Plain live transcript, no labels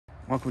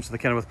Welcome to the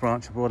Kenilworth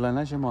branch of Broadlane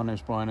Leisure. My name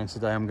is Brian and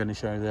today I'm going to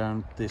show you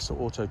around this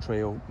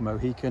Autotrail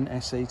Mohican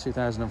SE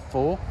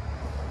 2004.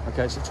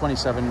 Okay, it's a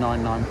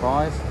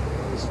 27995.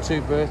 It's a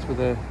two-berth with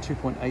a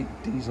 2.8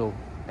 diesel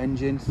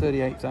engine,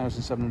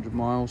 38,700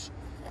 miles.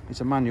 It's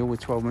a manual with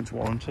 12 months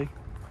warranty.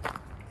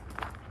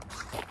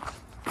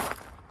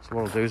 So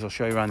what I'll do is I'll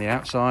show you around the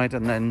outside,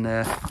 and then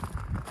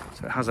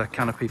so it has a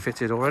canopy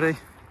fitted already,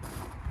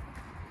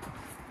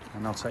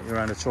 and I'll take you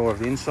around a tour of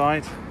the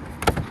inside.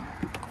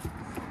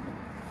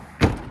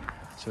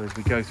 So as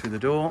we go through the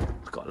door,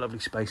 it's got a lovely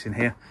space in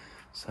here,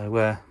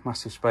 so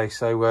massive space.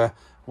 So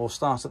we'll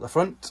start at the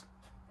front.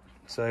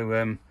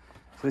 So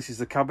this is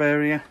the cab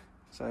area.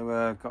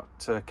 So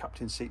got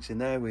captain seats in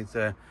there with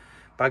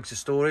bags of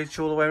storage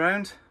all the way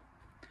around.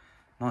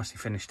 Nicely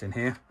finished in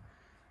here.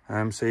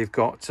 So you've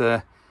got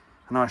a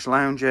nice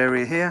lounge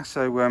area here.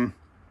 So I've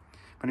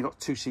only got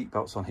 2 seat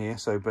belts on here.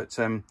 So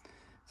so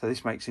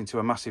this makes into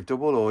a massive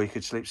double, or you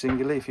could sleep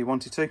singly if you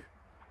wanted to.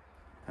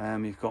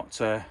 You've got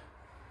your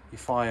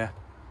fire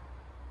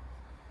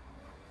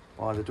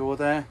by the door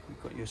there.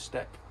 You've got your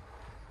step.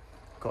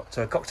 Got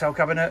a cocktail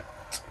cabinet,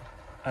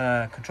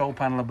 control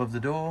panel above the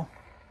door.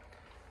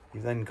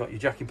 You've then got your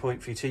jacking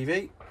point for your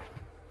TV.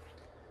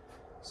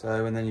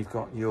 So, and then you've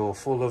got your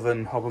full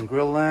oven hob and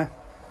grill there.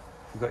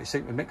 You've got your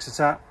sink with mixer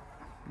tap.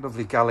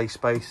 Lovely galley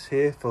space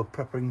here for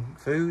prepping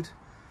food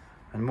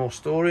and more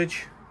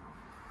storage.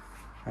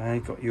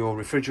 You've got your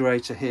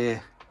refrigerator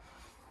here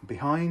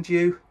behind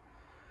you.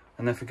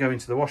 And then if we go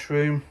into the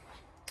washroom,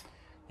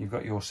 you've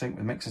got your sink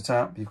with mixer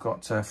tap. You've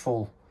got a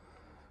full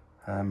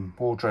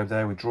wardrobe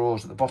there with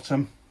drawers at the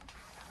bottom.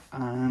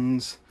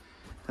 And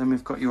then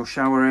we've got your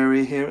shower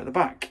area here at the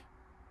back.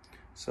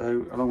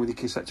 So along with your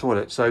cassette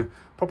toilet. So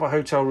proper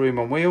hotel room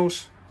on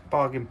wheels.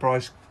 Bargain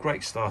price,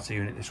 great starter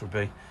unit this would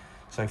be.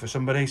 So for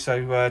somebody,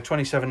 so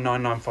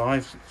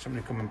 27995,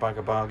 somebody come and bag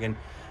a bargain.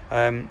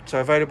 So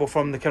available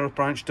from the Kenilworth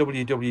branch,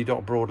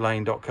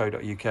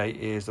 www.broadlane.co.uk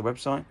is the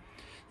website.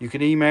 You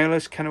can email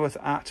us,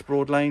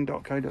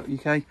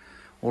 kenilworth@broadlane.co.uk,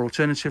 or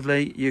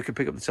alternatively, you can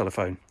pick up the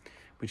telephone,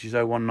 which is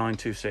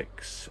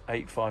 01926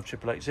 85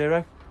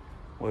 880.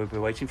 We'll be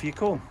waiting for your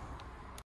call.